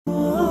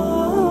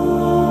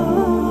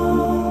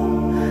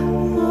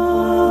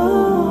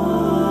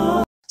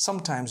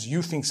Sometimes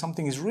you think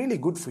something is really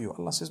good for you.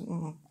 Allah says,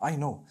 I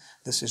know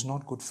this is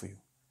not good for you.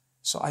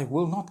 So I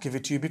will not give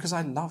it to you because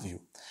I love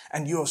you.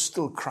 And you're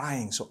still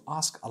crying. So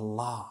ask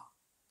Allah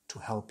to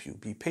help you.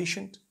 Be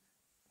patient.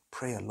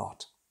 Pray a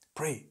lot.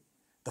 Pray.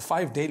 The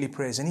 5 daily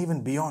prayers and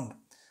even beyond.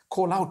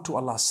 Call out to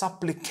Allah.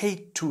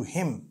 Supplicate to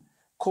Him.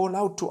 Call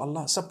out to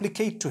Allah.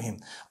 Supplicate to Him.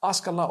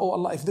 Ask Allah, oh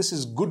Allah, if this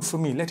is good for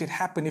me, let it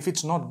happen. If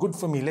it's not good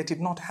for me, let it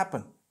not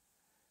happen.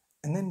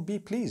 And then be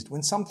pleased.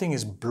 When something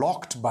is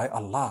blocked by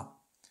Allah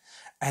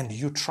and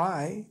you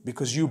try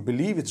because you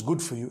believe it's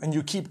good for you and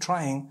you keep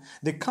trying,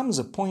 there comes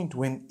a point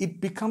when it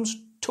becomes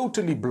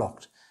totally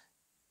blocked.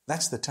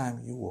 That's the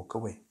time you walk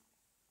away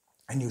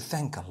and you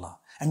thank Allah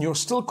and you're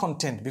still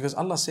content, because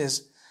Allah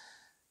says,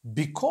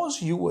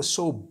 because you were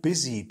so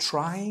busy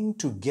trying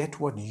to get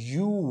what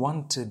you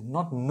wanted,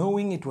 not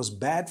knowing it was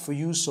bad for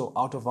you, so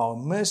out of our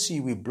mercy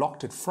we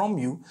blocked it from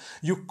you,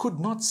 you could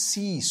not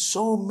see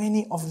so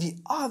many of the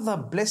other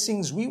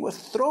blessings we were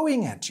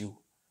throwing at you.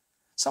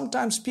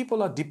 Sometimes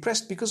people are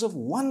depressed because of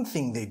one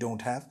thing they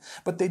don't have,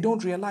 but they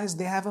don't realize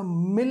they have a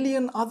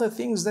million other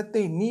things that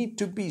they need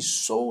to be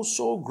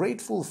so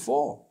grateful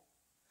for.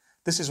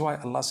 This is why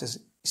Allah says,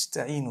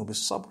 Ista'inu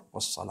bis-sabr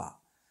was-salah.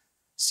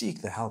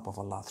 Seek the help of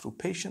Allah through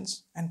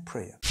patience and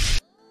prayer.